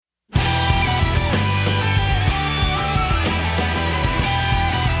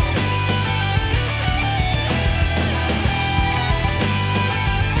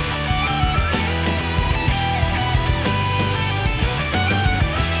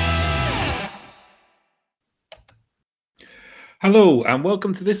Hello, and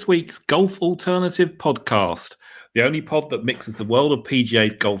welcome to this week's Golf Alternative podcast, the only pod that mixes the world of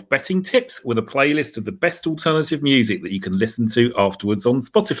PGA golf betting tips with a playlist of the best alternative music that you can listen to afterwards on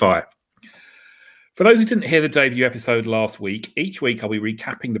Spotify. For those who didn't hear the debut episode last week, each week I'll be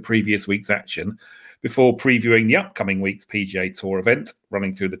recapping the previous week's action before previewing the upcoming week's PGA Tour event,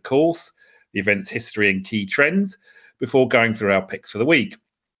 running through the course, the event's history and key trends, before going through our picks for the week.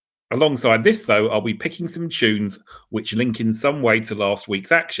 Alongside this, though, I'll be picking some tunes which link in some way to last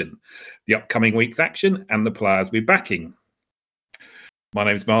week's action, the upcoming week's action, and the players we're backing. My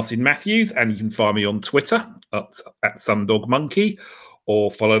name's Martin Matthews, and you can find me on Twitter at SundogMonkey,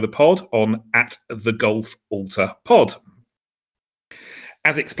 or follow the pod on @TheGolfAlterPod.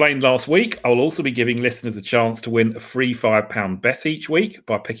 As explained last week, I'll also be giving listeners a chance to win a free £5 bet each week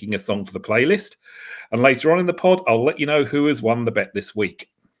by picking a song for the playlist. And later on in the pod, I'll let you know who has won the bet this week.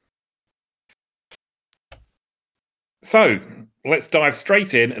 So, let's dive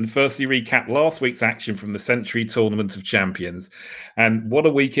straight in and firstly recap last week's action from the Century Tournament of Champions. And what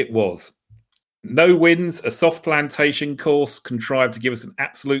a week it was. No wins, a soft plantation course contrived to give us an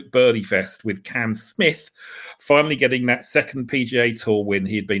absolute birdie fest, with Cam Smith finally getting that second PGA Tour win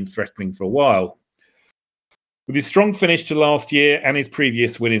he had been threatening for a while. With his strong finish to last year and his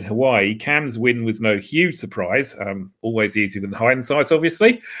previous win in Hawaii, Cam's win was no huge surprise, always easier than hindsight,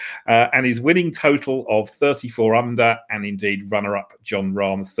 obviously, and his winning total of 34 under, and indeed runner-up Jon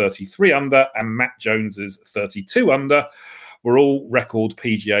Rahm's 33 under and Matt Jones's 32 under, were all record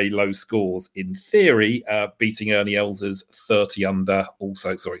PGA low scores. In theory, beating Ernie Els' 31 under,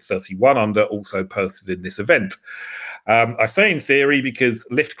 also posted in this event. I say in theory because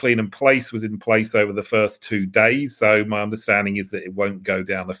lift, clean and place was in place over the first 2 days. So my understanding is that it won't go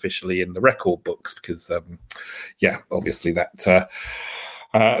down officially in the record books because, obviously that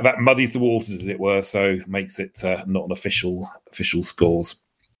muddies the waters, as it were. So makes it not an official scores.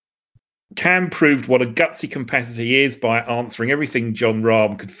 Cam proved what a gutsy competitor he is by answering everything Jon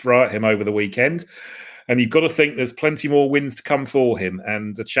Rahm could throw at him over the weekend. And you've got to think there's plenty more wins to come for him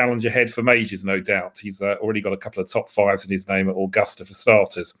and a challenge ahead for majors, no doubt. He's already got a couple of top fives in his name at Augusta for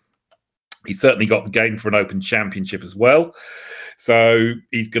starters. He's certainly got the game for an Open Championship as well. So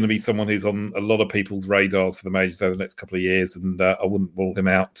he's going to be someone who's on a lot of people's radars for the majors over the next couple of years. And I wouldn't rule him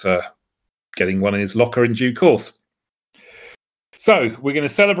out getting one in his locker in due course. So we're going to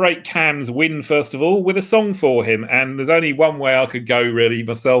celebrate Cam's win, first of all, with a song for him. And there's only one way I could go, really,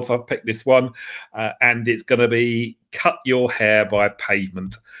 myself. I've picked this one, and it's going to be Cut Your Hair by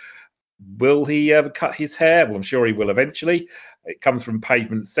Pavement. Will he ever cut his hair? Well, I'm sure he will eventually. It comes from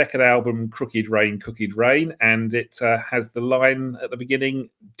Pavement's second album, Crooked Rain, and it has the line at the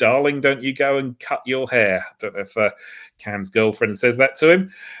beginning, "Darling, don't you go and cut your hair." I don't know if Cam's girlfriend says that to him.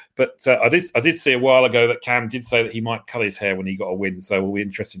 But I did see a while ago that Cam did say that he might cut his hair when he got a win. So we'll be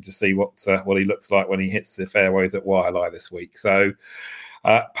interested to see what he looks like when he hits the fairways at Wailea this week. So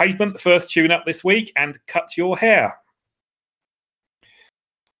Pavement, the first tune up this week, and Cut Your Hair.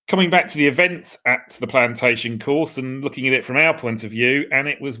 Coming back to the events at the Plantation course and looking at it from our point of view, and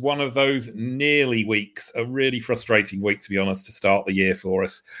it was one of those nearly weeks, a really frustrating week, to be honest, to start the year for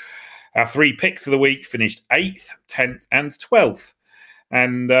us. Our 3 picks for the week finished 8th, 10th and 12th.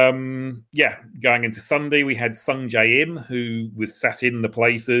 And going into Sunday, we had Sung Jae Im, who was sat in the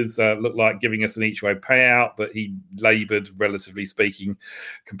places, looked like giving us an each-way payout, but he laboured, relatively speaking,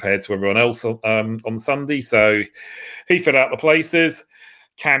 compared to everyone else on Sunday. So he filled out the places.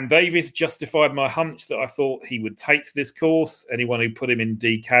 Cam Davis justified my hunch that I thought he would take to this course. Anyone who put him in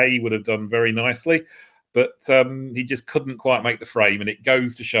DK would have done very nicely. But he just couldn't quite make the frame, and it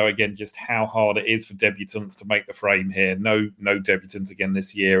goes to show again just how hard it is for debutants to make the frame here. No debutants again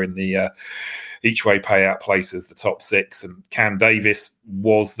this year in the each-way payout places, the top 6, and Cam Davis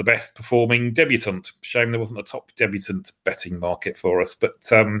was the best performing debutant. Shame there wasn't a top debutant betting market for us, but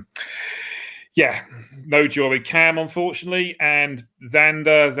no joy with Cam, unfortunately. And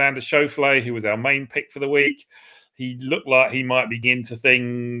Xander Schauffele, who was our main pick for the week, he looked like he might begin to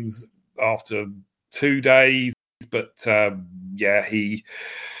things after 2 days, but he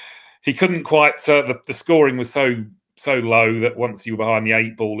couldn't quite. The scoring was so low that once you were behind the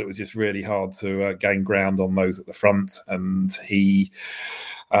 8 ball, it was just really hard to gain ground on those at the front. And he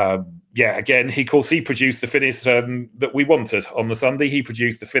produced the finish that we wanted on the Sunday. He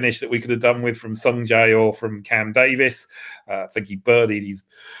produced the finish that we could have done with from Sung Jae or from Cam Davis. I think he birdied his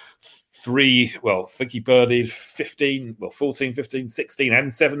I think he birdied 14, 15, 16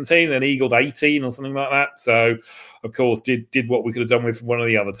 and 17 and eagled 18 or something like that. So, of course, did what we could have done with one of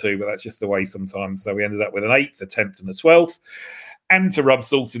the other 2, but that's just the way sometimes. So we ended up with an 8th, a 10th and a 12th. And to rub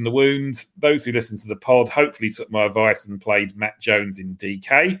salt in the wound, those who listened to the pod hopefully took my advice and played Matt Jones in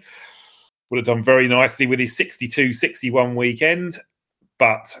DK. Would have done very nicely with his 62-61 weekend.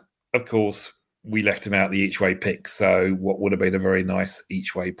 But, of course, we left him out the each-way pick. So what would have been a very nice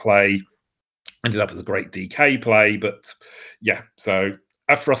each-way play ended up as a great DK play. But, yeah, so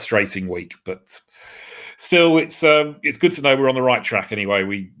a frustrating week. But still, it's good to know we're on the right track anyway.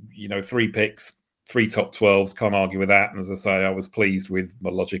 We, 3 picks, 3 top 12s, can't argue with that. And as I say, I was pleased with my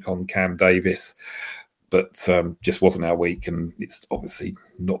logic on Cam Davis, but just wasn't our week, and it's obviously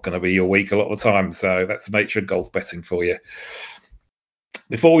not going to be your week a lot of the time. So that's the nature of golf betting for you.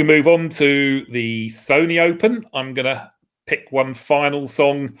 Before we move on to the Sony Open, I'm going to pick one final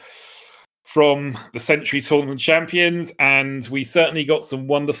song from the Century Tournament Champions, and we certainly got some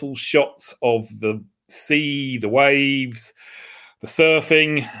wonderful shots of the sea, the waves, the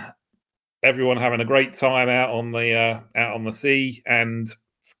surfing, everyone having a great time out on the sea. And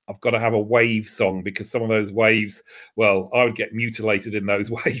I've got to have a wave song, because some of those waves, well, I would get mutilated in those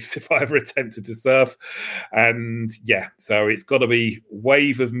waves if I ever attempted to surf. And yeah, so it's got to be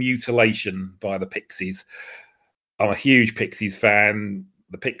Wave of Mutilation by the Pixies. I'm a huge Pixies fan.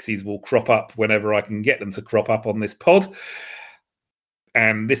 The Pixies will crop up whenever I can get them to crop up on this pod.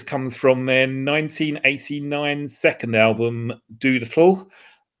 And this comes from their 1989 second album, Doolittle.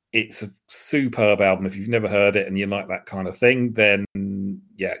 It's a superb album. If you've never heard it and you like that kind of thing, then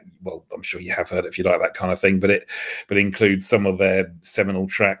yeah, well, I'm sure you have heard it if you like that kind of thing. But it includes some of their seminal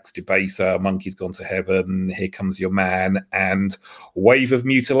tracks: Debaser, Monkey's Gone to Heaven, Here Comes Your Man, and Wave of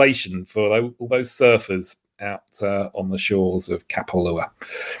Mutilation for all those surfers out on the shores of Kapalua.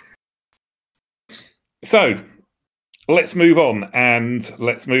 So let's move on, and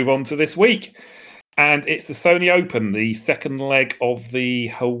let's move on to this week. And it's the Sony Open, the second leg of the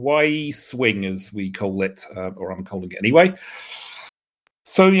Hawaii Swing, as we call it, or I'm calling it anyway.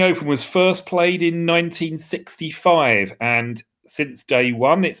 Sony Open was first played in 1965, and since day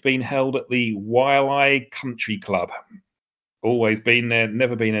one, it's been held at the Waialae Country Club. Always been there,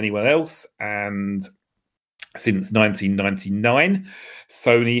 never been anywhere else. And since 1999,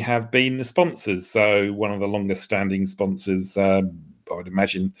 Sony have been the sponsors. So one of the longest standing sponsors, I would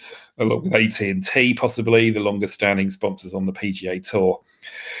imagine, along with AT&T, possibly the longest standing sponsors on the PGA Tour.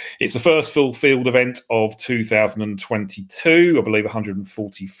 It's the first full field event of 2022, I believe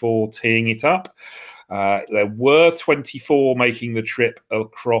 144 teeing it up. There were 24 making the trip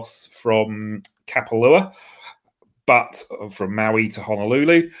across from Kapalua, but from Maui to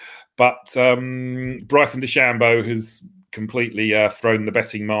Honolulu. But Bryson DeChambeau has completely thrown the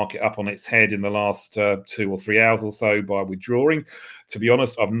betting market up on its head in the last 2 or 3 hours or so by withdrawing. To be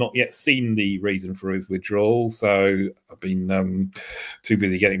honest, I've not yet seen the reason for his withdrawal, so I've been too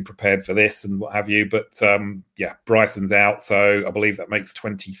busy getting prepared for this and what have you. But yeah, Bryson's out, so I believe that makes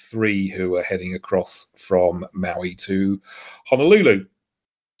 23 who are heading across from Maui to Honolulu.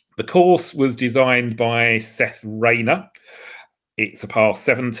 The course was designed by Seth Rayner. It's a par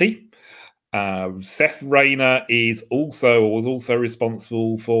 70. Seth Rayner was also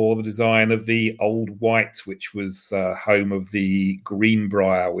responsible for the design of the Old White, which was home of the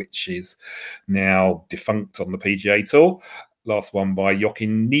Greenbrier, which is now defunct on the PGA Tour. Last won by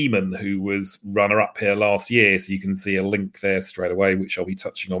Joachim Niemann, who was runner-up here last year. So you can see a link there straight away, which I'll be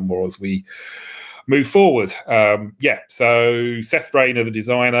touching on more as we move forward. So Seth Rayner, the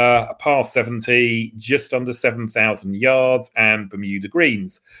designer, a par 70, just under 7,000 yards, and Bermuda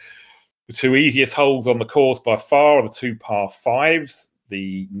greens. The 2 easiest holes on the course by far are the 2 par 5s,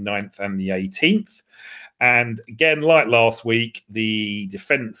 the 9th and the 18th. And again, like last week, the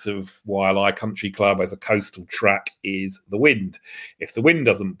defence of Waialae Country Club as a coastal track is the wind. If the wind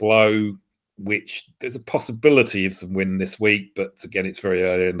doesn't blow, which there's a possibility of some wind this week, but again, it's very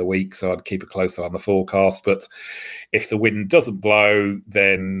early in the week, so I'd keep a close eye on the forecast. But if the wind doesn't blow,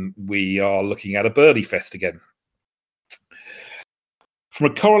 then we are looking at a birdie fest again. From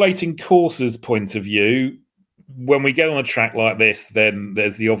a correlating courses point of view, when we get on a track like this, then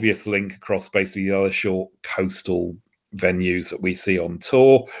there's the obvious link across basically the other short coastal venues that we see on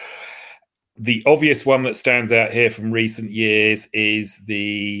tour. The obvious one that stands out here from recent years is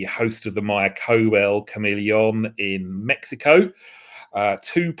the host of the Mayakoba El Camaleon in Mexico.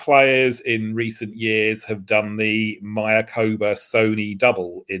 2 players in recent years have done the Mayakoba Sony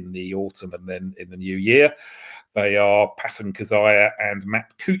double in the autumn and then in the new year. They are Patton Kazaya and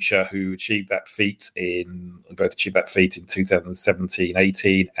Matt Kuchar, who both achieved that feat in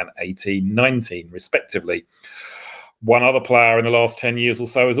 2017-18 and 18-19, respectively. One other player in the last 10 years or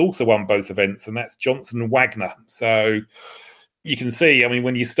so has also won both events, and that's Johnson Wagner. So you can see, I mean,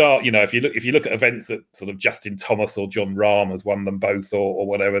 when you start, if you look at events that sort of Justin Thomas or John Rahm has won them both or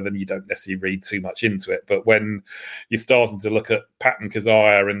whatever, then you don't necessarily read too much into it. But when you're starting to look at Patton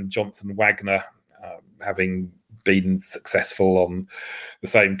Kizzire and Johnson Wagner having been successful on the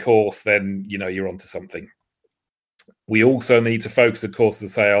same course, then you're onto something. We also need to focus, of course,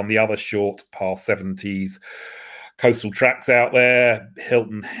 as I say, on the other short par 70s coastal tracks out there.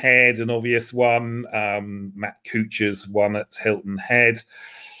 Hilton Head, an obvious one. Matt Kuchar's one at Hilton Head.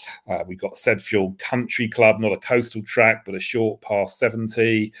 We've got Sedgefield Country Club, not a coastal track, but a short par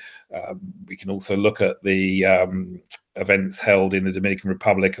 70. We can also look at the events held in the Dominican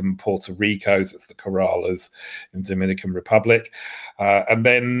Republic and Puerto Rico. So it's the Corrales in Dominican Republic. And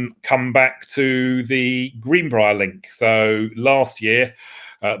then come back to the Greenbrier link. So last year,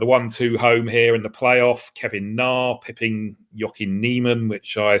 the 1-2 home here in the playoff, Kevin Na pipping Joachim Niemann,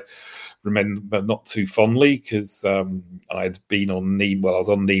 which I remember not too fondly because I'd been on Niemann. Well, I was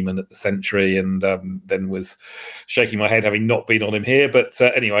on Niemann at the Century and then was shaking my head having not been on him here. But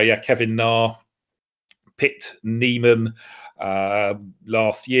anyway, yeah, Kevin Na picked Niemann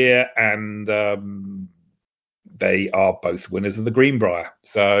last year, and they are both winners of the Greenbrier.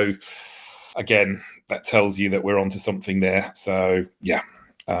 So again, that tells you that we're onto something there. So yeah,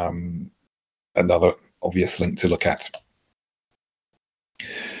 another obvious link to look at.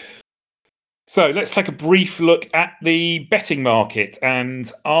 So let's take a brief look at the betting market.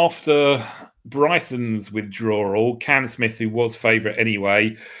 And after Bryson's withdrawal, Cam Smith, who was favourite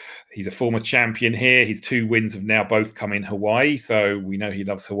anyway, he's a former champion here. His 2 wins have now both come in Hawaii, so we know he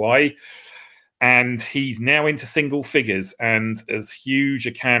loves Hawaii. And he's now into single figures. And as huge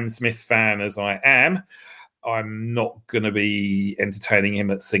a Cam Smith fan as I am, I'm not going to be entertaining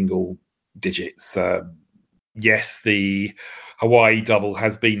him at single digits. Yes, the Hawaii double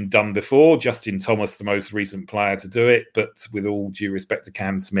has been done before. Justin Thomas, the most recent player to do it. But with all due respect to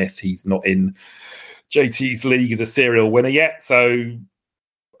Cam Smith, he's not in JT's league as a serial winner yet. So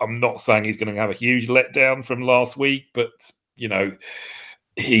I'm not saying he's going to have a huge letdown from last week, but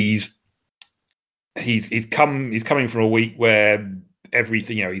he's coming from a week where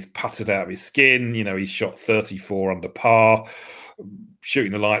everything, he's putted out of his skin. He's shot 34 under par,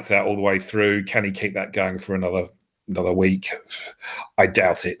 shooting the lights out all the way through. Can he keep that going for another week? I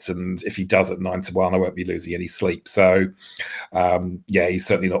doubt it. And if he does at 9-1, I won't be losing any sleep. So he's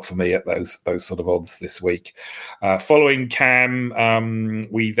certainly not for me at those sort of odds this week. Following Cam,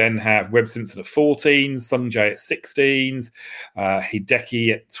 we then have Webb Simpson at 14s, Sungjae at 16s,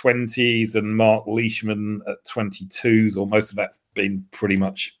 Hideki at 20s, and Mark Leishman at 22s. Or most of that's been pretty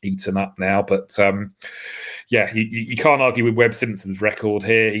much eaten up now. But you can't argue with Webb Simpson's record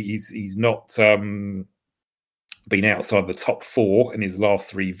here. He's not been outside the top 4 in his last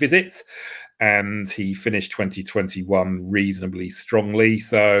 3 visits, and he finished 2021 reasonably strongly.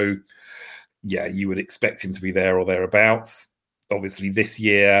 So yeah, you would expect him to be there or thereabouts. Obviously this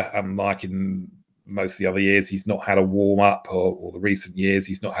year, unlike in most of the other years, he's not had a warm-up, or the recent years,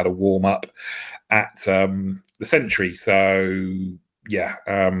 he's not had a warm-up at the Century. So yeah,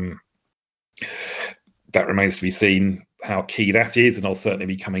 that remains to be seen how key that is, and I'll certainly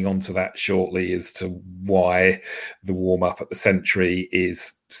be coming on to that shortly as to why the warm-up at the Century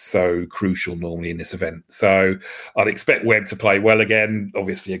is so crucial normally in this event. So I'd expect Webb to play well again.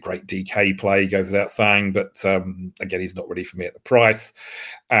 Obviously a great DK play, goes without saying, but again, he's not ready for me at the price,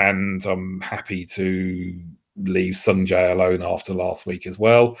 and I'm happy to leave Sungjae alone after last week as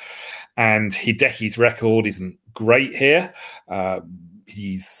well. And Hideki's record isn't great here.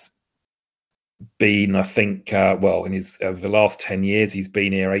 He's been, I think, over the last 10 years, he's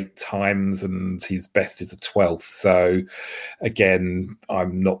been here 8 times, and his best is a 12th. So again,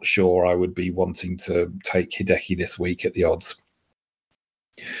 I'm not sure I would be wanting to take Hideki this week at the odds.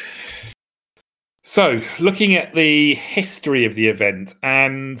 So looking at the history of the event,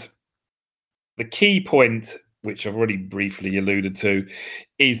 and the key point, which I've already briefly alluded to,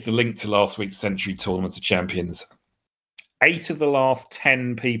 is the link to last week's Century Tournament of Champions. 8 of the last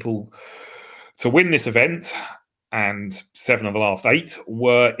 10 people to win this event, and 7 of the last 8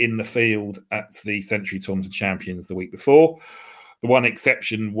 were in the field at the Century Tournament of Champions the week before. The one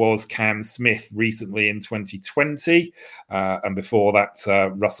exception was Cam Smith recently in 2020, and before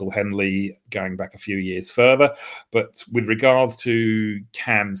that, Russell Henley going back a few years further. But with regards to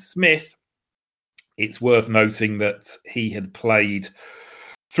Cam Smith, it's worth noting that he had played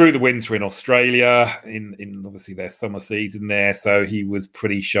through the winter in Australia, in obviously their summer season there. So he was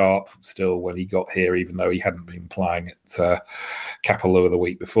pretty sharp still when he got here, even though he hadn't been playing at Kapalua the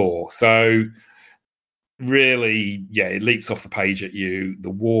week before. So really, yeah, it leaps off the page at you. The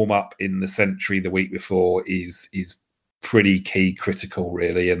warm-up in the Century the week before is pretty key critical,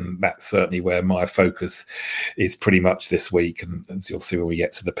 really, and that's certainly where my focus is pretty much this week, and as you'll see when we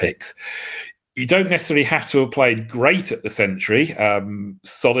get to the picks. You don't necessarily have to have played great at the Century,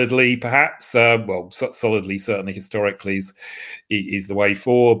 solidly perhaps, solidly certainly historically is the way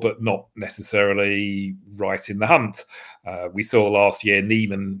forward, but not necessarily right in the hunt. We saw last year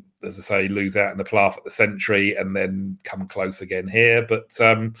Neiman, as I say, lose out in the playoff at the Century and then come close again here, but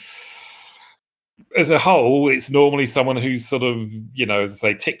as a whole, it's normally someone who's sort of, as I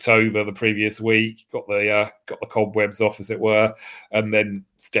say, ticked over the previous week, got the cobwebs off, as it were, and then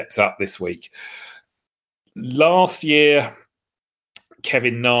steps up this week. Last year,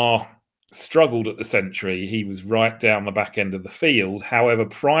 Kevin Na struggled at the Century. He was right down the back end of the field. However,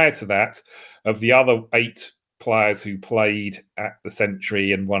 prior to that, of the other 8 players who played at the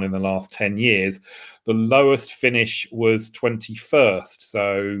Century and won in the last 10 years, the lowest finish was 21st.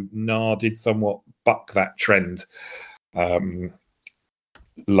 So Na did somewhat buck that trend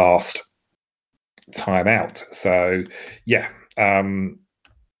last time out. So,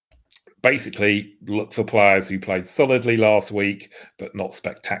 basically look for players who played solidly last week, but not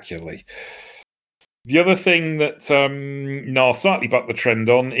spectacularly. The other thing that Na slightly bucked the trend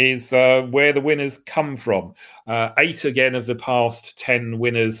on is where the winners come from. 8 again of the past 10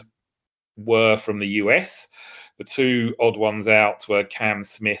 winners were from the US. The 2 odd ones out were Cam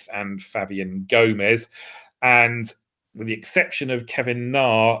Smith and Fabian Gomez. And with the exception of Kevin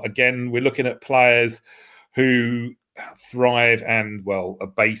Na, again, we're looking at players who thrive and, are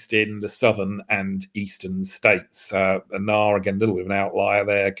based in the southern and eastern states. Na, again, a little bit of an outlier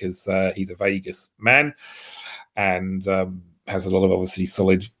there because he's a Vegas man and has a lot of obviously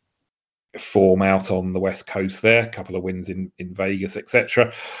solid form out on the West Coast there, a couple of wins in Vegas,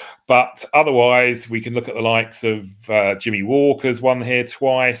 etc. But otherwise, we can look at the likes of Jimmy Walker's won here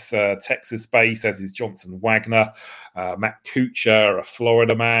twice, Texas base, as is Johnson Wagner, Matt Kuchar, a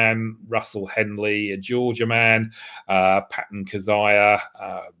Florida man, Russell Henley, a Georgia man, Patton Kizzire,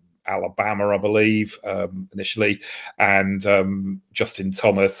 Alabama, I believe, initially, and Justin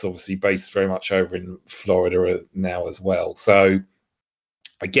Thomas, obviously based very much over in Florida now as well. So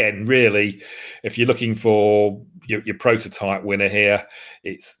again, really, if you're looking for your prototype winner here,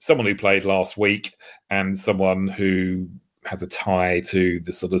 it's someone who played last week and someone who has a tie to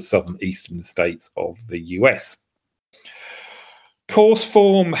the sort of southern eastern states of the US. Course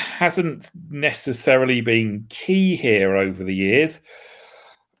form hasn't necessarily been key here over the years.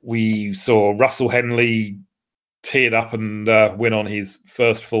 We saw Russell Henley tee it up and win on his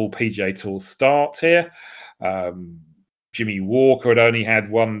first full PGA Tour start here. Jimmy Walker had only had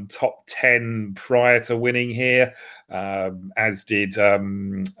one top 10 prior to winning here, as did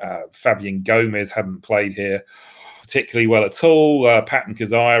Fabian Gomez, hadn't played here particularly well at all. Patton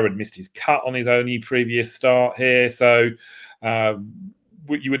Kizzire had missed his cut on his only previous start here. So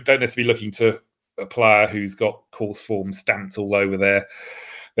you don't necessarily be looking to a player who's got course form stamped all over their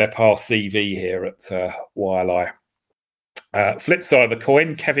past CV here at YLI. Flip side of the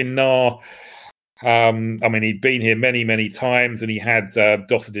coin, Kevin Na, he'd been here many, many times and he had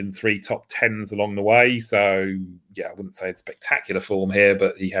dotted in 3 top 10s along the way. So, I wouldn't say it's spectacular form here,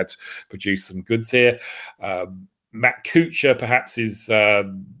 but he had produced some goods here. Matt Kuchar perhaps is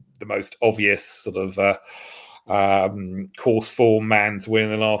the most obvious sort of course form man to win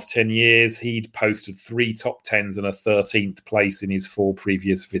in the last 10 years. He'd posted 3 top 10s and a 13th place in his 4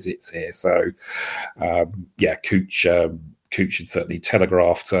 previous visits here. So, Cooch had certainly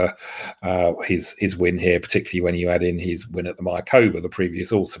telegraphed his win here, particularly when you add in his win at the Mayakoba the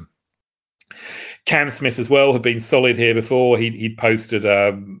previous autumn. Cam Smith as well had been solid here before. He'd posted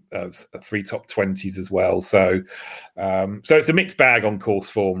 3 top 20s as well. So it's a mixed bag on course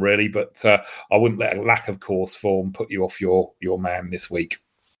form, really. But I wouldn't let a lack of course form put you off your man this week.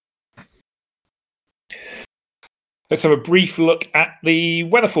 Let's have a brief look at the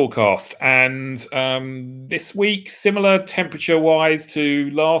weather forecast. And this week, similar temperature-wise to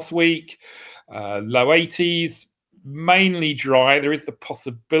last week, low 80s, mainly dry. There is the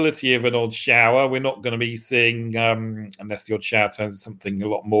possibility of an odd shower. We're not going to be seeing, unless the odd shower turns into something a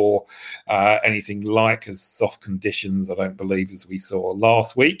lot more, anything like as soft conditions, I don't believe, as we saw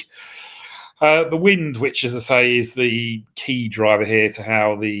last week. The wind, which, as I say, is the key driver here to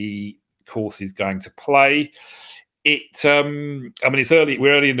how the course is going to play. It's early.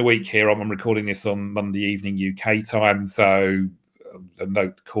 We're early in the week here. I'm recording this on Monday evening UK time, so a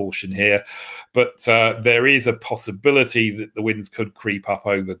note caution here, but there is a possibility that the winds could creep up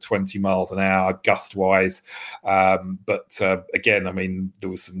over 20 miles an hour gust-wise. But again, I mean, there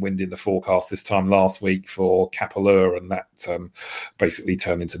was some wind in the forecast this time last week for Kapalua, and that basically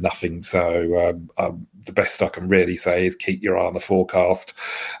turned into nothing. So the best I can really say is keep your eye on the forecast,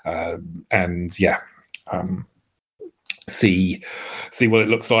 and see what it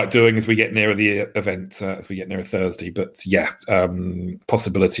looks like doing as we get nearer the event, as we get nearer Thursday. But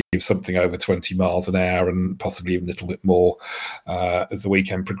possibility of something over 20 miles an hour and possibly even a little bit more as the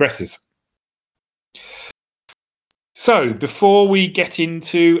weekend progresses. So before we get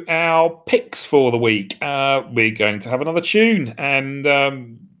into our picks for the week, we're going to have another tune, and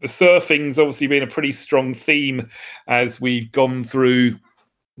the surfing's obviously been a pretty strong theme as we've gone through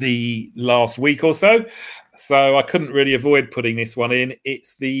the last week or so. So I couldn't really avoid putting this one in.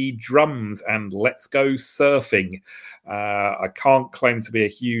 It's the Drums and Let's Go Surfing. I can't claim to be a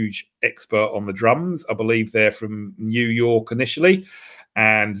huge expert on the Drums. I believe they're from New York initially,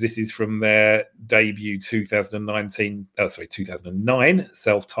 and this is from their debut 2009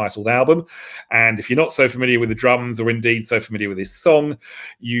 self-titled album. And if you're not so familiar with the Drums, or indeed so familiar with this song,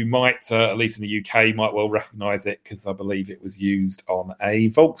 you might, at least in the UK, might well recognise it, because I believe it was used on a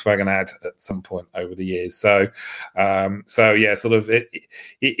Volkswagen ad at some point over the years. So sort of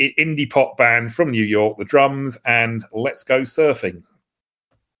indie pop band from New York, the Drums, and Let's Go Surfing.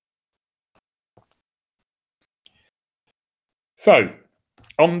 So,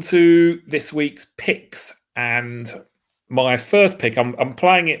 on to this week's picks, and my first pick, I'm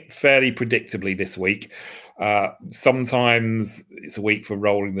playing it fairly predictably this week. Sometimes it's a week for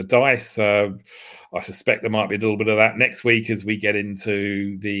rolling the dice. I suspect there might be a little bit of that next week as we get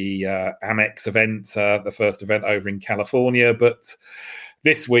into the Amex event, the first event over in California. But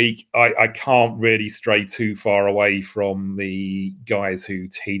this week, I can't really stray too far away from the guys who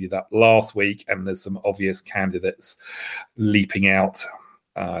teed it up last week, and there's some obvious candidates leaping out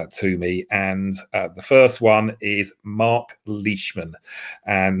to me, and the first one is Mark Leishman,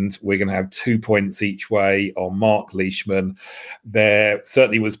 and we're going to have 2 points each way on Mark Leishman. There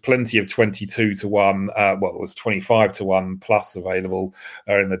certainly was plenty of 22 to 1, it was 25 to 1 plus available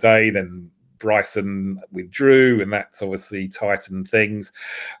in the day. Then Bryson withdrew, and that's obviously tightened things.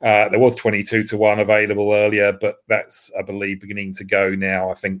 There was 22 to 1 available earlier, but that's, I believe, beginning to go now.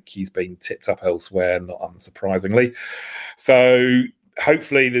 I think he's been tipped up elsewhere, not unsurprisingly. So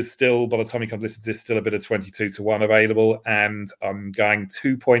hopefully there's still, by the time he comes to listen to this, still a bit of 22 to 1 available, and I'm going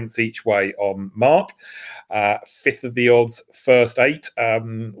 2 points each way on Mark. Fifth of the odds, first 8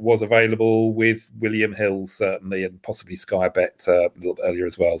 was available with William Hill, certainly, and possibly Sky Bet a little bit earlier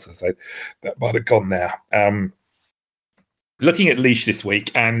as well, so that might have gone now. Looking at Leash this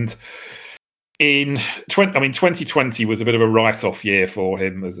week, and in 2020 was a bit of a write-off year for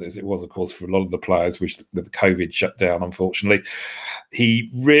him, as it was, of course, for a lot of the players, with the COVID shutdown, unfortunately.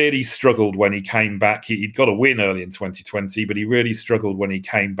 He really struggled when he came back. He'd got a win early in 2020, but he really struggled when he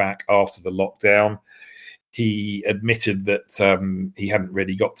came back after the lockdown. He admitted that he hadn't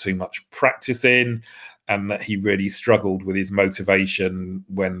really got too much practice in, and that he really struggled with his motivation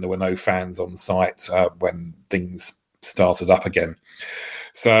when there were no fans on site, when things started up again.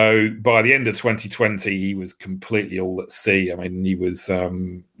 So by the end of 2020, he was completely all at sea. I mean, he was,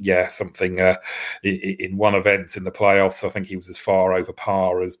 something in one event in the playoffs, I think he was as far over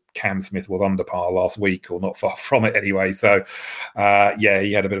par as Cam Smith was under par last week, or not far from it anyway. So,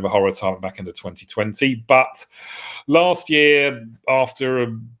 he had a bit of a horror time back into 2020. But last year, after a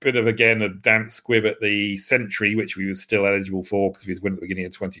bit of, again, a damp squib at the Century, which we were still eligible for because of his win at the beginning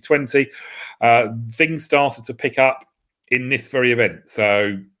of 2020, things started to pick up in this very event.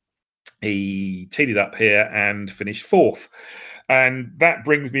 So he teed it up here and finished 4th. And that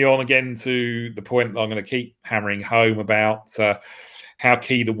brings me on again to the point that I'm going to keep hammering home about how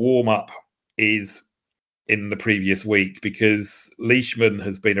key the warm-up is in the previous week, because Leishman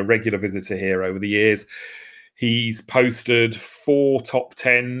has been a regular visitor here over the years. He's posted 4 top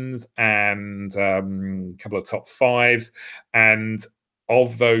 10s and a couple of top 5s, and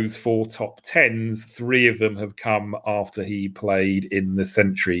of those 4 top 10s, 3 of them have come after he played in the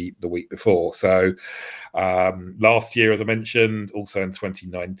Century the week before. So last year, as I mentioned, also in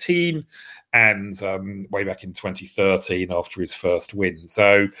 2019, and way back in 2013 after his first win.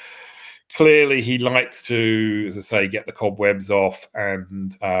 So clearly he likes to, as I say, get the cobwebs off,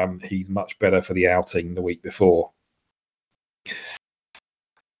 and he's much better for the outing the week before.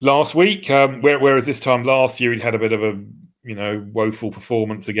 Last week, whereas this time last year he'd had a bit of a woeful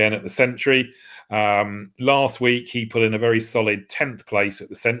performance again at the Century. Last week, he put in a very solid 10th place at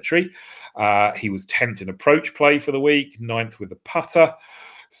the Century. He was 10th in approach play for the week, 9th with the putter.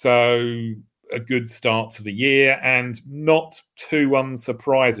 So a good start to the year, and not too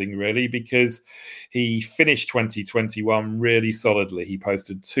unsurprising, really, because he finished 2021 really solidly. He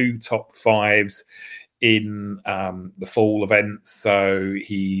posted 2 top 5s in the fall events, so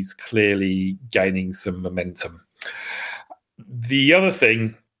he's clearly gaining some momentum. The other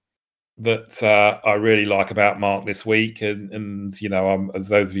thing that I really like about Mark this week, and as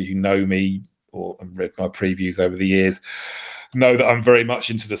those of you who know me or have read my previews over the years, know that I'm very much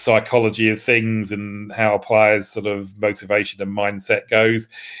into the psychology of things and how a player's sort of motivation and mindset goes,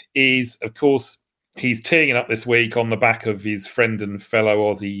 is, of course, he's teeing it up this week on the back of his friend and fellow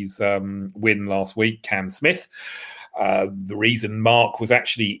Aussie's win last week, Cam Smith. The reason Mark was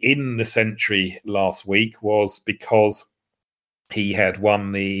actually in the Century last week was because he had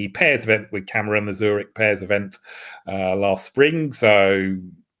won the pairs event with Cameron, the Zurich pairs event last spring. So,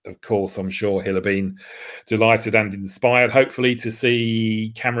 of course, I'm sure he'll have been delighted and inspired, hopefully, to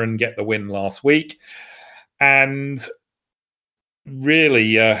see Cameron get the win last week. And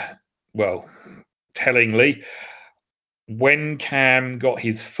really, tellingly, when Cam got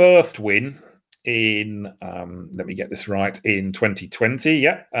his first win in, let me get this right, in 2020,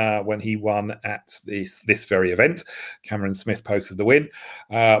 when he won at this very event, Cameron Smith posted the win.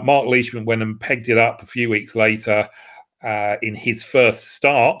 Mark Leishman went and pegged it up a few weeks later in his first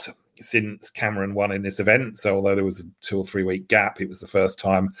start since Cameron won in this event. So although there was a 2 or 3 week gap, it was the first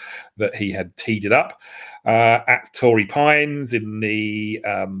time that he had teed it up at Torrey Pines in the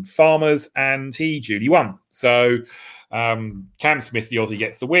Farmers, and he duly won. So Cam Smith, the Aussie,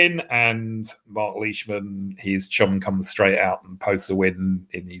 gets the win, and Mark Leishman, his chum, comes straight out and posts a win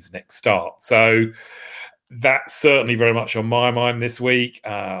in his next start. So that's certainly very much on my mind this week.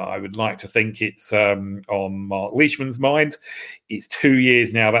 I would like to think it's on Mark Leishman's mind. It's 2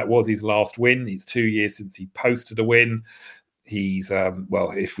 years now. That was his last win. It's 2 years since he posted a win. He's,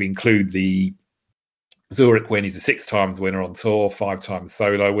 if we include the Zurich win, he's a 6 times winner on tour, 5 times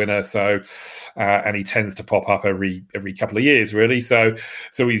solo winner. So, and he tends to pop up every couple of years, really. So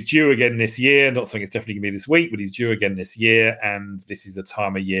he's due again this year. Not saying it's definitely going to be this week, but he's due again this year. And this is a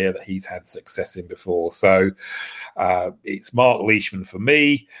time of year that he's had success in before. So it's Mark Leishman for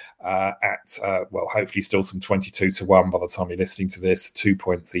me at hopefully still some 22-1 by the time you're listening to this, 2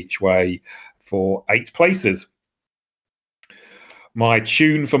 points each way for 8 places. My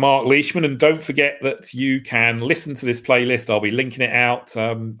tune for Mark Leishman, and don't forget that you can listen to this playlist. I'll be linking it out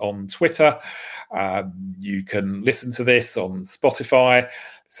on Twitter. You can listen to this on Spotify.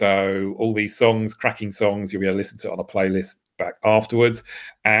 So all these songs, cracking songs, you'll be able to listen to it on a playlist back afterwards.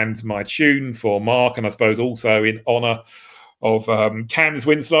 And my tune for Mark, and I suppose also in honour of Cam's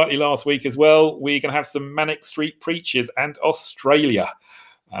win slightly last week as well, we're going to have some Manic Street Preachers and Australia.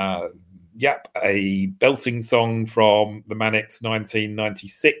 A belting song from the Manics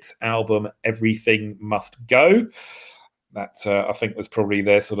 1996 album, Everything Must Go. That, I think, was probably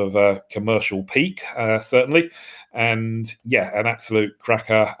their sort of commercial peak, certainly. And, an absolute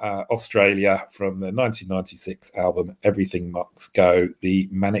cracker, Australia, from the 1996 album, Everything Must Go, the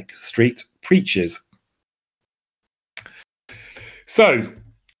Manic Street Preachers. So,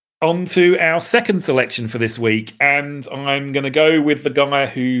 on to our second selection for this week, and I'm going to go with the guy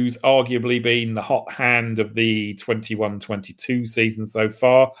who's arguably been the hot hand of the 21-22 season so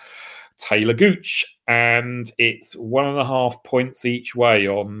far, Taylor Gooch, and it's 1.5 points each way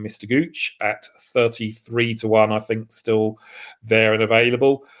on Mr. Gooch at 33-1, I think, still there and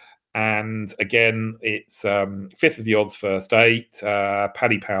available. And again, it's 5th of the odds, first 8,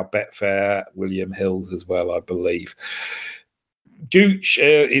 Paddy Power Betfair, William Hills as well, I believe. Gooch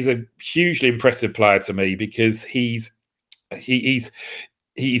is a hugely impressive player to me because he's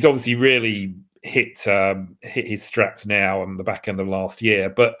obviously really hit his straps now on the back end of last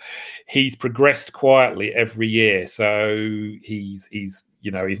year, but he's progressed quietly every year. So he's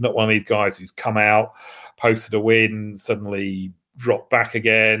not one of these guys who's come out, posted a win, suddenly dropped back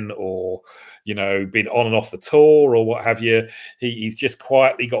again, or been on and off the tour or what have you. He's just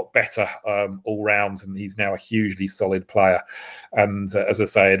quietly got better all round, and he's now a hugely solid player. And as I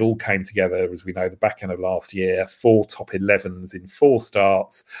say, it all came together, as we know, the back end of last year, 4 top 11s in 4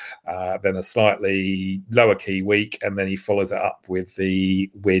 starts, then a slightly lower key week, and then he follows it up with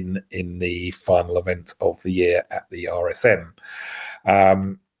the win in the final event of the year at the RSM.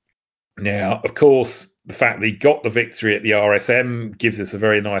 Now, of course, the fact that he got the victory at the RSM gives us a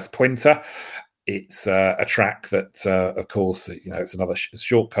very nice pointer. It's a track that, of course, it's another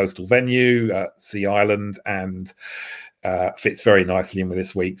short coastal venue, Sea Island, and fits very nicely in with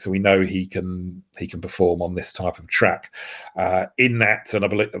this week, so we know he can perform on this type of track. In that, and I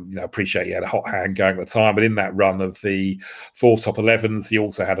believe, appreciate he had a hot hand going at the time, but in that run of the 4 top 11s, he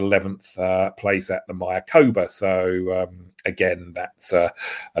also had 11th place at the Mayakoba. So again, that's a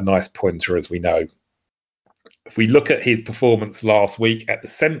nice pointer, as we know. If we look at his performance last week at the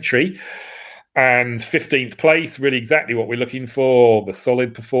Century, and 15th place, really exactly what we're looking for. The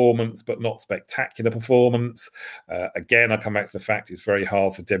solid performance, but not spectacular performance. Again, I come back to the fact it's very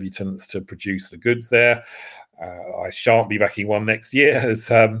hard for debutants to produce the goods there. I shan't be backing one next year, as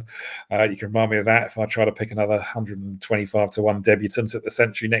you can remind me of that if I try to pick another 125 to 1 debutant at the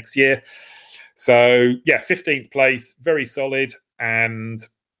Century next year. So, 15th place, very solid. And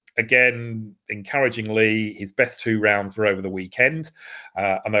again, encouragingly, his best 2 rounds were over the weekend.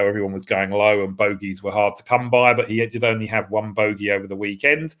 I know everyone was going low and bogeys were hard to come by, but he did only have 1 bogey over the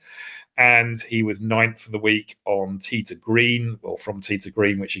weekend. And he was 9th for the week on tee to green, or from tee to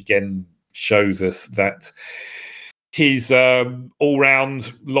green, which again shows us that his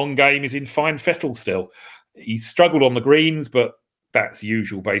all-round long game is in fine fettle still. He's struggled on the greens, but that's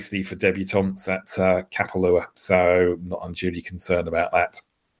usual basically for debutantes at Kapalua. So not unduly concerned about that.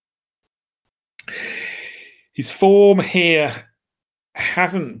 His form here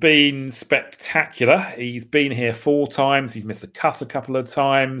hasn't been spectacular. He's been here 4 times. He's missed the cut a couple of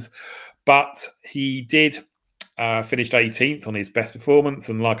times, but he did finished 18th on his best performance.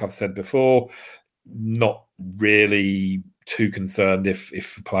 And like I've said before, not really too concerned if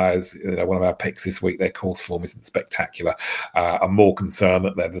players, one of our picks this week, their course form isn't spectacular. I'm more concerned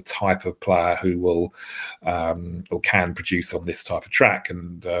that they're the type of player who will or can produce on this type of track.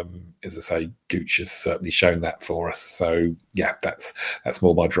 And as I say, Gooch has certainly shown that for us. So yeah, that's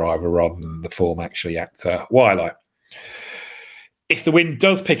more my driver rather than the form actually at Wildlight. If the wind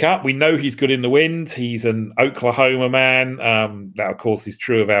does pick up, we know he's good in the wind. He's an Oklahoma man. That, of course, is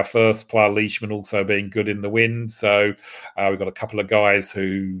true of our first player, Leishman, also being good in the wind. So we've got a couple of guys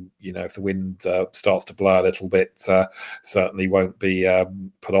who, if the wind starts to blow a little bit, certainly won't be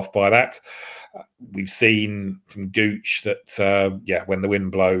put off by that. We've seen from Gooch that, when the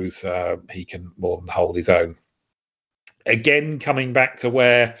wind blows, he can more than hold his own. Again, coming back to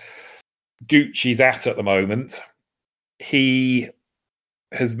where Gooch is at the moment, he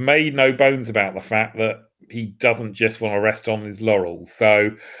has made no bones about the fact that he doesn't just want to rest on his laurels. So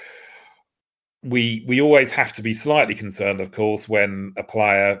we always have to be slightly concerned, of course, when a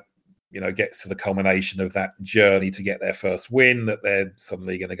player, gets to the culmination of that journey to get their first win, that they're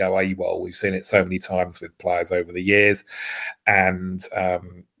suddenly going to go AWOL. We've seen it so many times with players over the years, and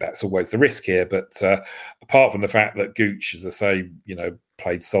that's always the risk here. But apart from the fact that Gooch, as I say,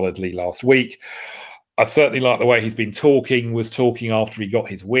 played solidly last week, I certainly like the way he's been talking after he got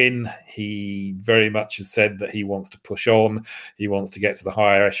his win. He very much has said that he wants to push on. He wants to get to the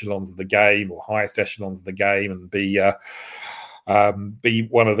higher echelons of the game, or highest echelons of the game, and be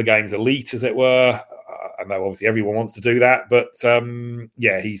one of the game's elite, as it were. I know obviously everyone wants to do that, but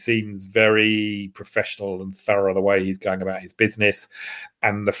he seems very professional and thorough the way he's going about his business,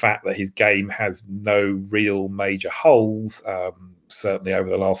 and the fact that his game has no real major holes, certainly over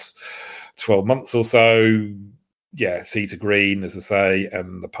the last 12 months or so. Tee to green, as I say,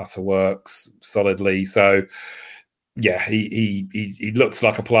 and the putter works solidly. So he looks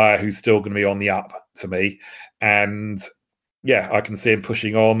like a player who's still going to be on the up to me. And I can see him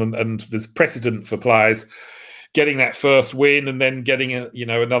pushing on, and there's precedent for players getting that first win and then getting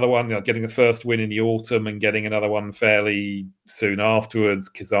another one, getting the first win in the autumn and getting another one fairly soon afterwards.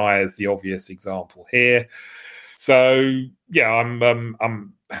 Keziah is the obvious example here. So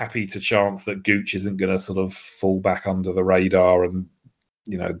I'm happy to chance that Gooch isn't going to sort of fall back under the radar, and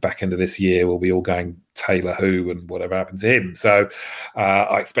back end of this year we'll be all going Taylor who and whatever happened to him. So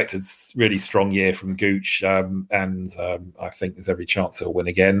I expect a really strong year from Gooch, and I think there's every chance he'll win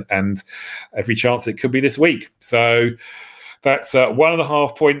again, and every chance it could be this week. So that's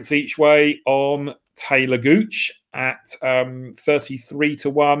 1.5 points each way on Taylor Gooch at 33 to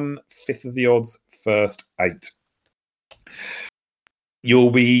 1, 5th of the odds, first 8.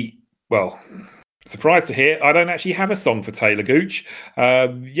 You'll be, surprised to hear I don't actually have a song for Taylor Gooch.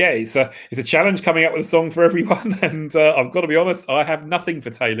 It's a challenge coming up with a song for everyone, and I've got to be honest, I have nothing for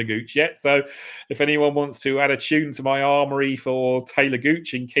Taylor Gooch yet. So if anyone wants to add a tune to my armoury for Taylor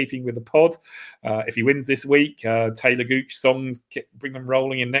Gooch in keeping with the pod, if he wins this week, Taylor Gooch songs, bring them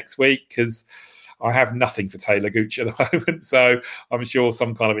rolling in next week, because I have nothing for Taylor Gooch at the moment, so I'm sure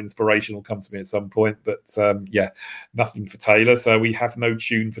some kind of inspiration will come to me at some point. But nothing for Taylor, so we have no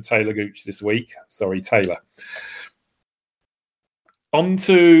tune for Taylor Gooch this week. Sorry, Taylor. On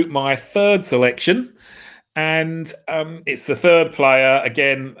to my third selection, And it's the third player.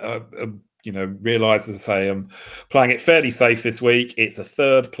 Again, realise, as I say, I'm playing it fairly safe this week. It's a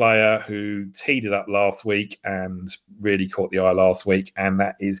third player who teed it up last week and really caught the eye last week, and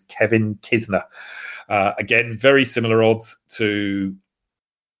that is Kevin Kisner. Again, very similar odds to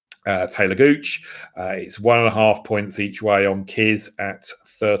Taylor Gooch. It's 1.5 points each way on Kiz at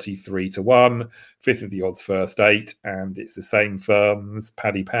 33-1, fifth of the odds first eight, and it's the same firms,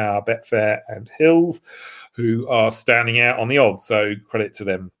 Paddy Power, Betfair, and Hills, who are standing out on the odds. So credit to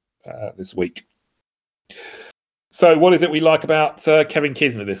them this week. So what is it we like about Kevin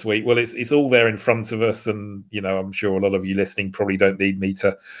Kisner this week? Well, it's all there in front of us, and I'm sure a lot of you listening probably don't need me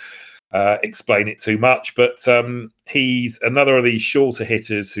to explain it too much, but he's another of these shorter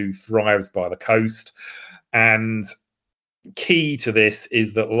hitters who thrives by the coast. And key to this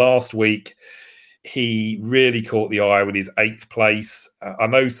is that last week he really caught the eye with his 8th place. I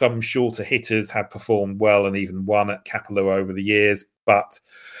know some shorter hitters have performed well and even won at Kapalua over the years, but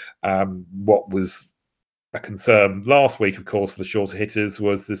what was a concern last week, of course, for the shorter hitters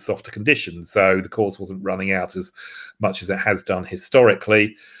was the softer conditions. So the course wasn't running out as much as it has done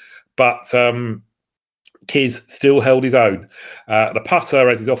historically. But Kiz still held his own. The putter,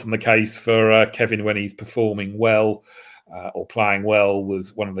 as is often the case for Kevin when he's performing well or playing well,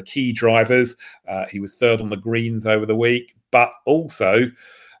 was one of the key drivers. He was third on the greens over the week, but also,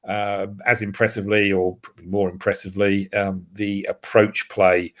 as impressively, or probably more impressively, the approach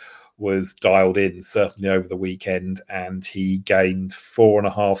play was dialed in, certainly over the weekend, and he gained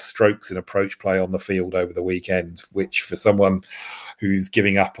 4.5 strokes in approach play on the field over the weekend, which for someone who's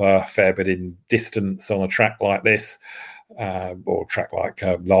giving up a fair bit in distance on a track like this, or track like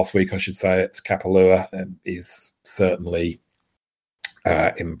last week, I should say, at Kapalua, is certainly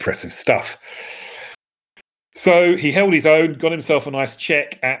impressive stuff. So he held his own, got himself a nice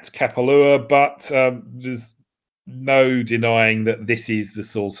check at Kapalua, but there's no denying that this is the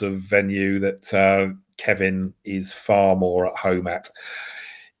sort of venue that Kevin is far more at home at.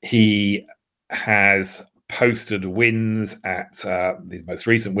 He has posted wins at his most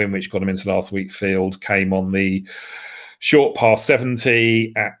recent win, which got him into last week's field, came on the short par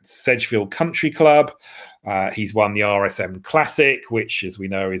 70 at Sedgefield Country Club. He's won the RSM Classic, which, as we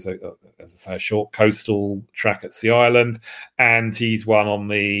know, is a short coastal track at Sea Island, and he's won on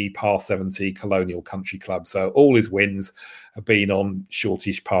the par 70 Colonial Country Club. So all his wins have been on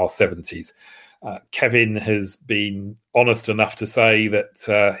shortish par 70s. Kevin has been honest enough to say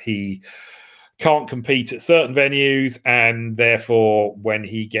that he can't compete at certain venues, and therefore when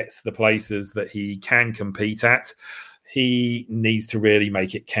he gets to the places that he can compete at, he needs to really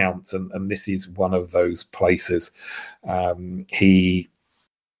make it count, and this is one of those places. He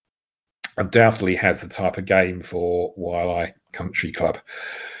undoubtedly has the type of game for Waialae Country Club.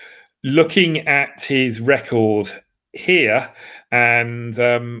 Looking at his record here, and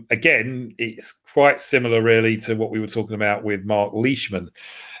again, it's quite similar really to what we were talking about with Mark Leishman.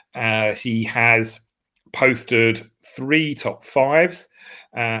 He has posted 3 top 5s,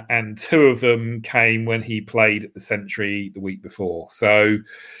 and 2 of them came when he played at the Century the week before. So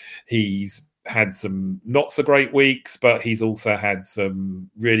he's had some not so great weeks, but he's also had some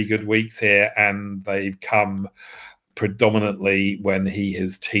really good weeks here, and they've come predominantly when he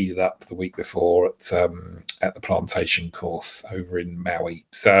has teed it up the week before at the Plantation course over in Maui.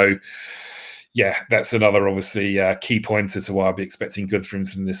 So yeah, that's another obviously key pointer to why I'll be expecting good from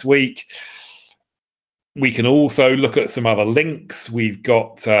him this week. We can also look at some other links. We've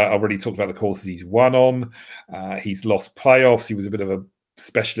got, I already talked about the courses he's won on. He's lost playoffs. He was a bit of a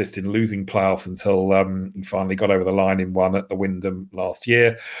specialist in losing playoffs until he finally got over the line in one at the Wyndham last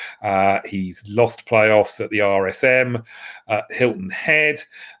year. He's lost playoffs at the RSM, Hilton Head,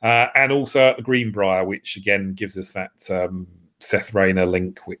 and also at the Greenbrier, which again gives us that Seth Rayner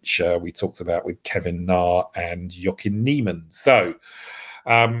link, which we talked about with Kevin Na and Jochen Niemann. So,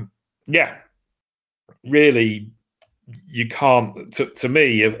 yeah, really, you can't, to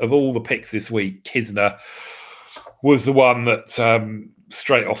me, of all the picks this week, Kisner was the one that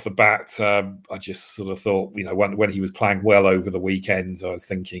straight off the bat, I just sort of thought, when he was playing well over the weekend, I was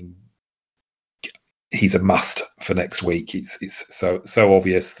thinking he's a must for next week. It's so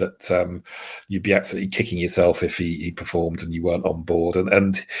obvious that you'd be absolutely kicking yourself if he performed and you weren't on board.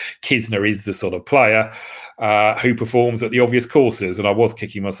 And Kisner is the sort of player who performs at the obvious courses. And I was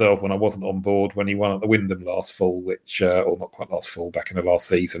kicking myself when I wasn't on board when he won at the Wyndham last fall, which, or not quite last fall, back in the last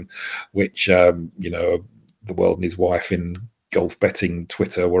season, which, the world and his wife in golf betting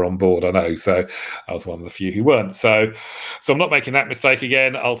Twitter were on board, I know. So I was one of the few who weren't. So I'm not making that mistake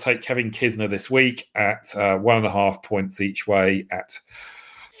again. I'll take Kevin Kisner this week at 1.5 points each way at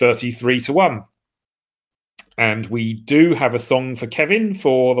 33-1. And we do have a song for Kevin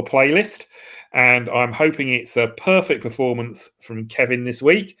for the playlist. And I'm hoping it's a perfect performance from Kevin this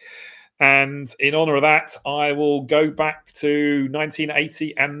week. And in honour of that, I will go back to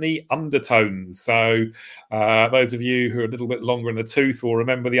 1980 and the Undertones. So those of you who are a little bit longer in the tooth will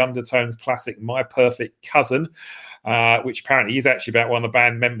remember the Undertones classic My Perfect Cousin, which apparently is actually about one of the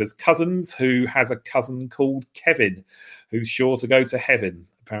band members' cousins who has a cousin called Kevin, who's sure to go to heaven,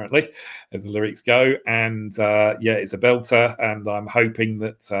 apparently, as the lyrics go. And yeah, it's a belter, and I'm hoping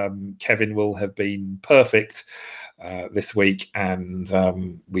that Kevin will have been perfect this week,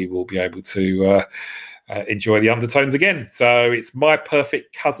 and we will be able to enjoy the Undertones again. So it's My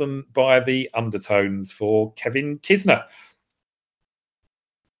Perfect Cousin by the Undertones for Kevin Kisner.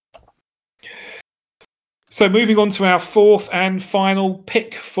 So moving on to our fourth and final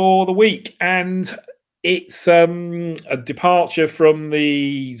pick for the week, and it's a departure from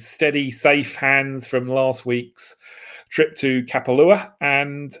the steady, safe hands from last week's trip to Kapalua,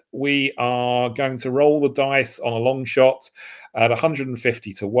 and we are going to roll the dice on a long shot at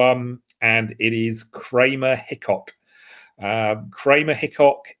 150 to 1, and it is Kramer Hickok. Kramer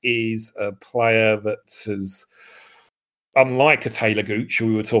Hickok is a player that has, unlike a Taylor Gooch, who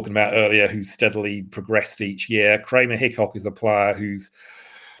we were talking about earlier, who's steadily progressed each year, Kramer Hickok is a player who's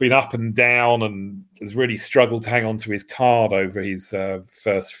been up and down and has really struggled to hang on to his card over his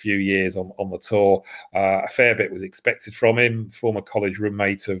first few years on the tour. A fair bit was expected from him, former college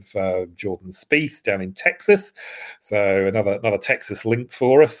roommate of Jordan Spieth down in Texas. So another Texas link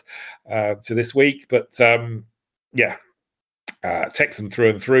for us to this week. But yeah, Texan through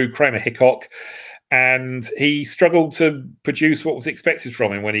and through, Kramer Hickok. And he struggled to produce what was expected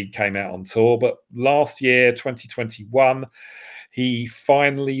from him when he came out on tour. But last year, 2021, he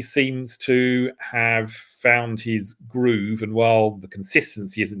finally seems to have found his groove. And while the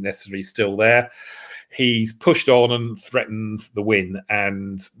consistency isn't necessarily still there, he's pushed on and threatened the win.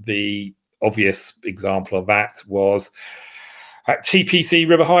 And the obvious example of that was at TPC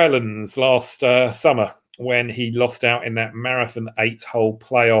River Highlands last summer, when he lost out in that marathon 8-hole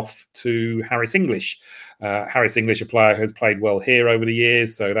playoff to Harris English. Harris English, a player who has played well here over the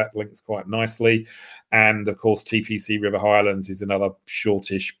years, so that links quite nicely. And of course, TPC River Highlands is another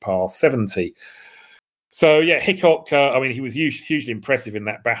shortish par 70. So yeah, Hickok, I mean, he was hugely impressive in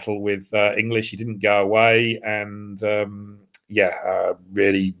that battle with English. He didn't go away, and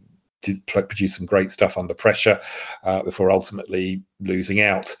really did produce some great stuff under pressure before ultimately losing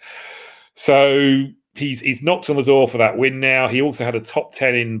out. So he's knocked on the door for that win now. He also had a top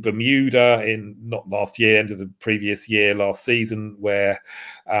 10 in Bermuda in not last year, end of the previous year, last season, where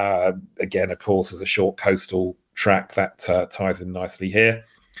again, of course, as a short coastal track that ties in nicely here.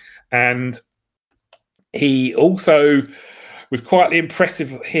 And he also was quietly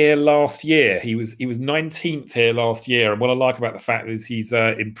impressive here last year. He was 19th here last year, and what I like about the fact is he's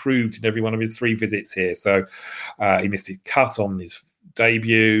improved in every one of his 3 visits here. So he missed his cut on his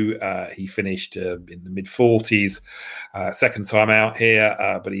debut. He finished in the mid-40s second time out here,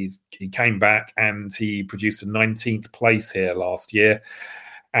 but he came back and he produced a 19th place here last year.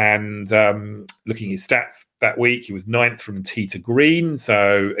 And looking at his stats that week, he was 9th from tee to green.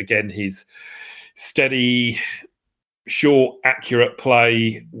 So again, his steady, short, accurate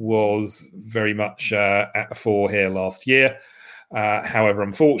play was very much at the fore here last year. However,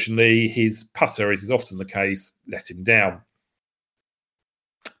 unfortunately, his putter, as is often the case, let him down.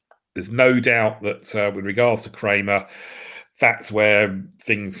 There's no doubt that with regards to Kramer, that's where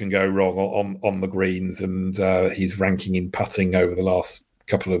things can go wrong on the greens, and his ranking in putting over the last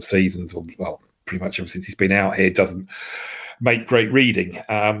couple of seasons, or well, pretty much ever since he's been out here, doesn't make great reading.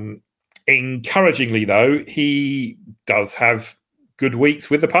 Encouragingly, though, he does have good weeks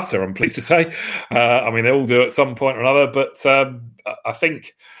with the putter, I'm pleased to say. I mean, they all do at some point or another, but I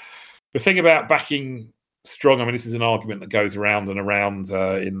think the thing about backing strong, I mean, this is an argument that goes around and around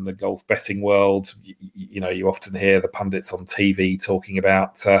in the golf betting world. You often hear the pundits on TV talking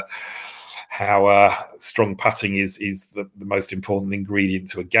about how strong putting is the most important ingredient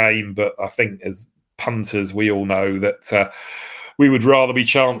to a game. But I think as punters, we all know that we would rather be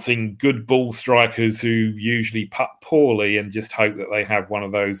chancing good ball strikers who usually putt poorly and just hope that they have one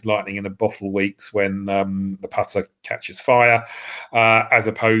of those lightning in a bottle weeks when the putter catches fire, as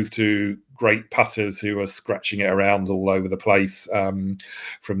opposed to great putters who are scratching it around all over the place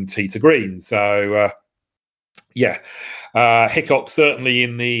from tee to green. So Hickok certainly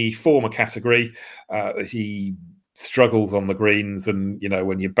in the former category. He struggles on the greens, and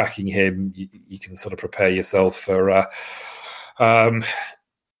when you're backing him, you can sort of prepare yourself for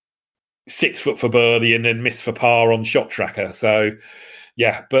 6 foot for birdie and then miss for par on Shot Tracker. So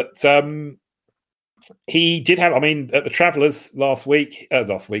but He did have, I mean, at the Travellers last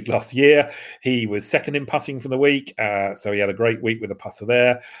year, he was second in putting for the week. So he had a great week with a putter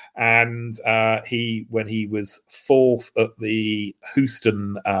there. And when he was fourth at the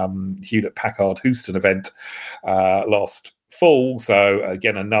Houston, Hewlett Packard Houston event last fall. So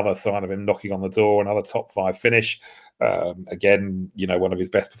again, another sign of him knocking on the door, another top 5 finish. Again, one of his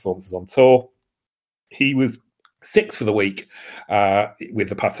best performances on tour. He was 6th for the week with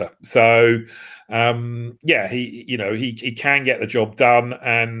the putter. So he can get the job done,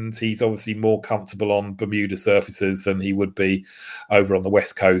 and he's obviously more comfortable on Bermuda surfaces than he would be over on the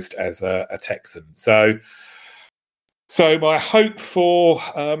West Coast as a Texan. So my hope for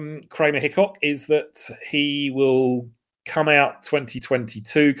Kramer Hickok is that he will come out in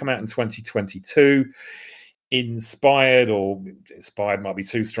 2022 inspired might be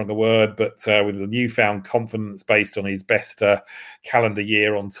too strong a word, but with a newfound confidence based on his best calendar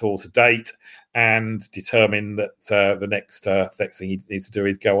year on tour to date, and determine that the next thing he needs to do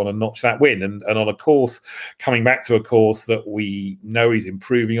is go on and notch that win, and on a course, coming back to a course that we know he's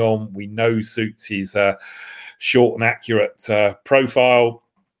improving on, we know suits his short and accurate profile,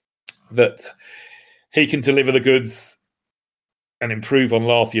 that he can deliver the goods and improve on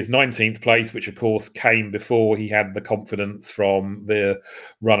last year's 19th place, which of course came before he had the confidence from the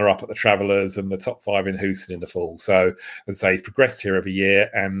runner-up at the Travellers and the top 5 in Houston in the fall. So, as I say, he's progressed here every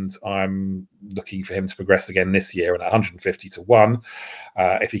year, and I'm looking for him to progress again this year at 150 to 1.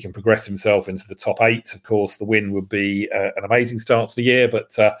 If he can progress himself into the top 8, of course, the win would be an amazing start to the year,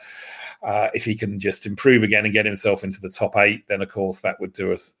 but if he can just improve again and get himself into the top 8, then of course that would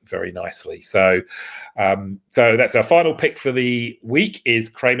do us very nicely. So that's our final pick for the week, is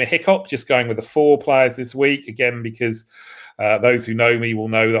Kramer Hickok. Just going with the 4 players this week, again, because those who know me will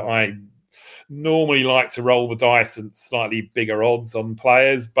know that I normally like to roll the dice and slightly bigger odds on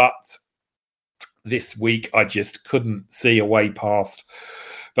players, but this week I just couldn't see a way past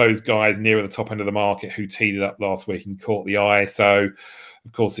those guys nearer the top end of the market who teed it up last week and caught the eye. So,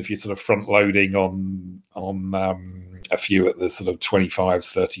 of course, if you're sort of front loading on a few at the sort of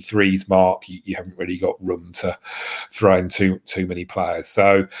 25s, 33s mark, you haven't really got room to throw in too many players.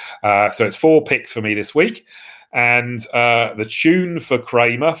 So it's 4 picks for me this week. And the tune for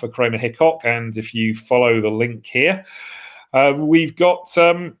Kramer Hickok, and if you follow the link here, we've got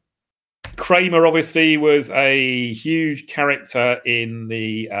Kramer obviously was a huge character in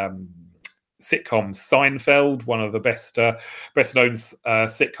the sitcom Seinfeld, one of the best known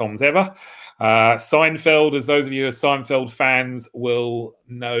sitcoms ever. Seinfeld, as those of you who are Seinfeld fans will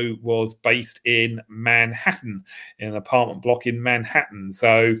know, was based in Manhattan, in an apartment block in Manhattan.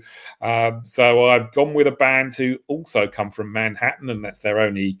 So I've gone with a band who also come from Manhattan, and that's their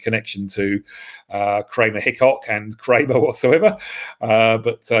only connection to Kramer Hickok and Kramer whatsoever.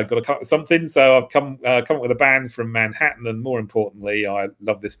 But got to come up with something. So I've come up with a band from Manhattan, and more importantly, I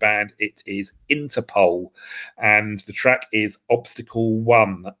love this band. It is Interpol, and the track is Obstacle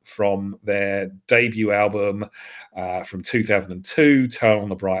 1 from their debut album from 2002, Turn on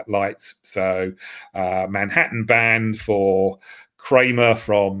the Bright Lights. So Manhattan band for Kramer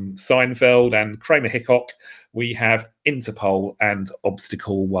from Seinfeld and Kramer Hickok. We have Interpol and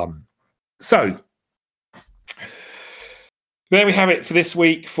Obstacle 1. So there we have it for this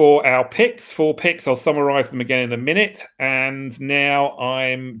week for our picks. 4 picks. I'll summarise them again in a minute. And now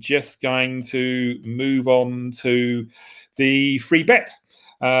I'm just going to move on to the free bet.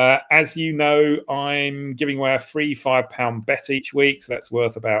 As you know, I'm giving away a free £5 bet each week. So that's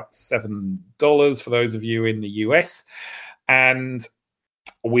worth about $7 for those of you in the US. And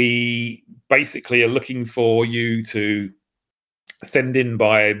we basically are looking for you to send in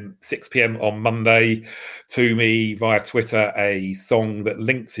by 6 p.m. on Monday to me via Twitter a song that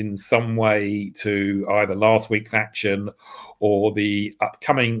links in some way to either last week's action or the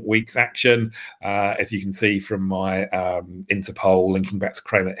upcoming week's action. As you can see from my Interpol linking back to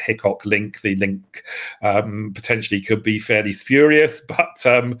Kramer Hickok link, the link potentially could be fairly spurious, but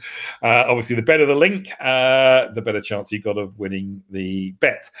obviously the better the link, the better chance you've got of winning the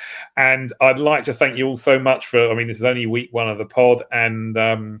bet. And I'd like to thank you all so much for, this is only week 1 of the pod, and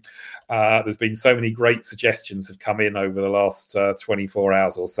there's been so many great suggestions have come in over the last 24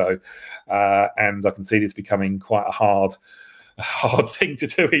 hours or so, and I can see this becoming quite a hard thing to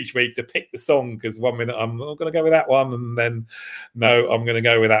do each week, to pick the song, because one minute I'm going to go with that one, and then no, I'm going to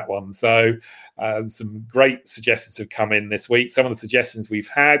go with that one. So Some great suggestions have come in this week. Some of the suggestions we've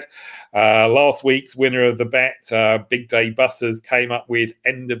had. Last week's winner of the bet, Big Day Buses, came up with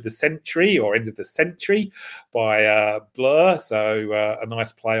End of the Century by Blur. So a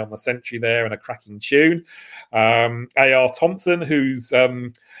nice play on the century there and a cracking tune. A.R. Thompson, who's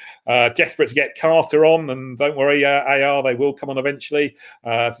desperate to get Carter on, and don't worry, AR, they will come on eventually,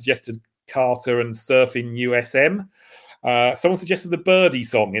 suggested Carter and Surfing USM. Someone suggested the Birdie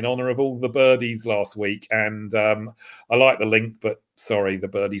song in honour of all the birdies last week, and I like the link, but sorry, the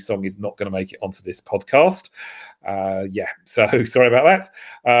Birdie song is not going to make it onto this podcast. So sorry about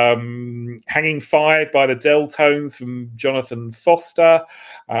that. Hanging Fire by the Deltones from Jonathan Foster.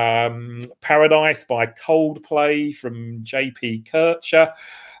 Paradise by Coldplay from JP Kircher.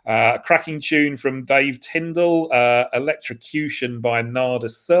 Cracking tune from Dave Tyndall. Electrocution by Nada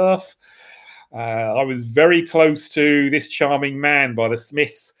Surf. I was very close to This Charming Man by the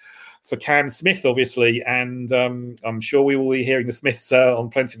Smiths for Cam Smith, obviously, and I'm sure we will be hearing the Smiths on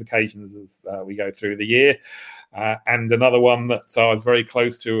plenty of occasions as we go through the year. And another one that I was very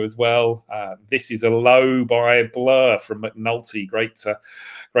close to as well, This Is a Low by Blur from McNulty. Great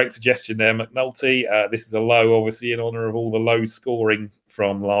suggestion there, McNulty. This is a low, obviously, in honour of all the low scoring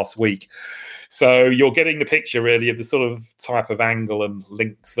from last week. So you're getting the picture, really, of the sort of type of angle and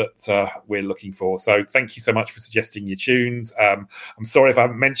links that we're looking for. So thank you so much for suggesting your tunes. I'm sorry if I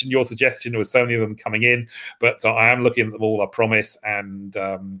haven't mentioned your suggestion. There were so many of them coming in, but I am looking at them all, I promise. And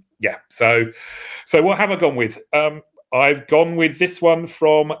so what have I gone with? I've gone with this one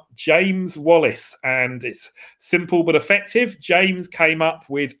from James Wallace, and it's simple but effective. James came up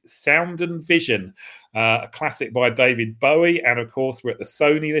with Sound and Vision, a classic by David Bowie. And of course, we're at the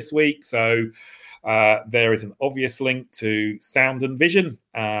Sony this week. So there is an obvious link to Sound and Vision.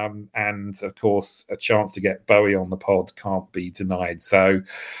 And of course, a chance to get Bowie on the pod can't be denied. So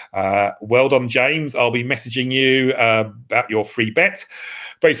well done, James. I'll be messaging you about your free bet.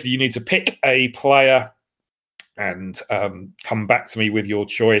 Basically, you need to pick a player and come back to me with your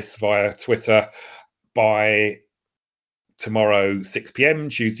choice via Twitter by tomorrow 6 p.m,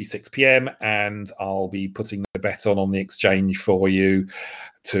 Tuesday 6 p.m, and I'll be putting the bet on the exchange for you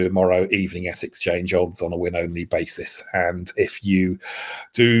tomorrow evening at Exchange Odds on a win-only basis. And if you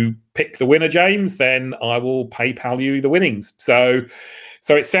do pick the winner, James, then I will PayPal you the winnings. So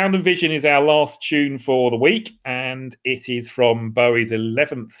it's Sound and Vision is our last tune for the week, and it is from Bowie's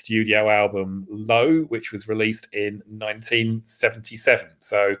 11th studio album, Low, which was released in 1977.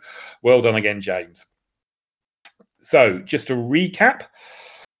 So well done again, James. So just a recap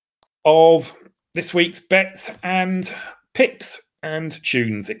of this week's bets and picks and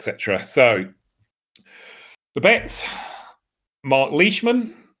tunes, etc. So the bets, Mark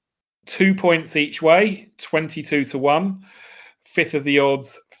Leishman, 2 points each way, 22-1. Fifth of the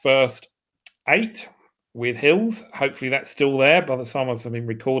odds, first 8 with Hills. Hopefully that's still there by the time I've been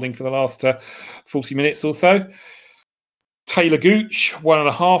recording for the last 40 minutes or so. Taylor Gooch,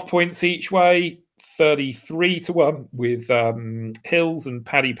 1.5 points each way, 33-1 with Hills and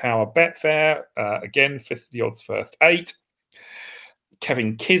Paddy Power Betfair. Again, fifth of the odds, first 8.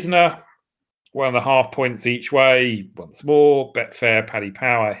 Kevin Kisner, 1.5 points each way, once more. Betfair, Paddy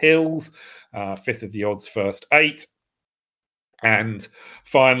Power, Hills. Fifth of the odds, first 8. And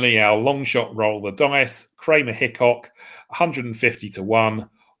finally, our long shot roll the dice, Kramer Hickok, 150-1,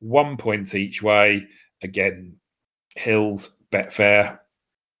 1 point each way. Again, Hills, Betfair,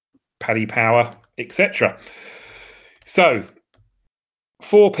 Paddy Power, etc. So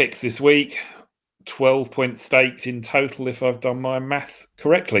 4 picks this week, 12 points staked in total, if I've done my maths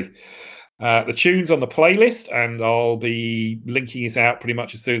correctly. The tunes on the playlist, and I'll be linking this out pretty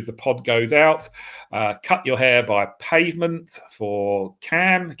much as soon as the pod goes out. Cut Your Hair by Pavement for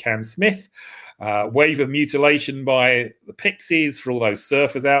Cam Smith. Wave of Mutilation by the Pixies for all those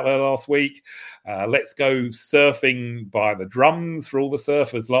surfers out there last week. Let's Go Surfing by the Drums for all the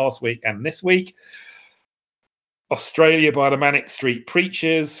surfers last week and this week. Australia by the Manic Street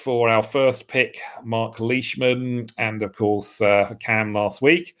Preachers for our first pick, Mark Leishman, and of course Cam last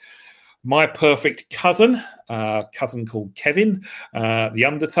week. My Perfect Cousin, cousin called Kevin, The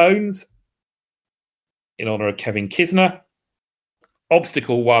Undertones, in honour of Kevin Kisner.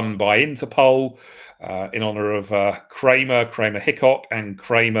 Obstacle 1 by Interpol, in honour of Kramer Hickok, and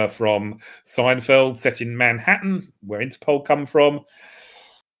Kramer from Seinfeld, set in Manhattan, where Interpol come from.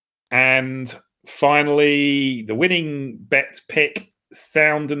 And finally, the winning bet pick,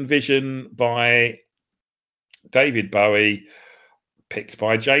 Sound and Vision by David Bowie, picked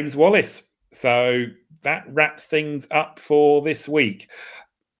by James Wallace. So that wraps things up for this week.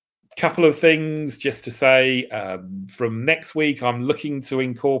 Couple of things just to say. From next week, I'm looking to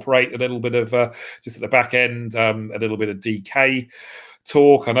incorporate a little bit of, just at the back end, a little bit of DK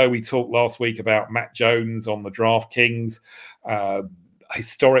talk. I know we talked last week about Matt Jones on the DraftKings.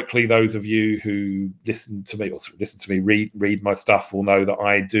 Historically, those of you who listen to me, read my stuff, will know that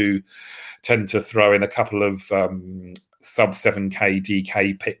I do tend to throw in a couple of sub 7k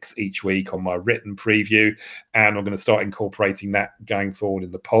DK picks each week on my written preview, and I'm going to start incorporating that going forward in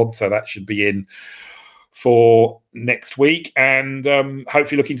the pod. So that should be in for next week, and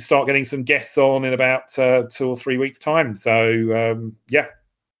hopefully looking to start getting some guests on in about 2 or 3 weeks' time. So yeah.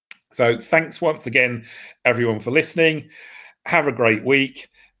 So thanks once again, everyone, for listening. Have a great week.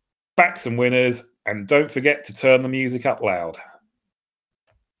 Back some winners, and don't forget to turn the music up loud.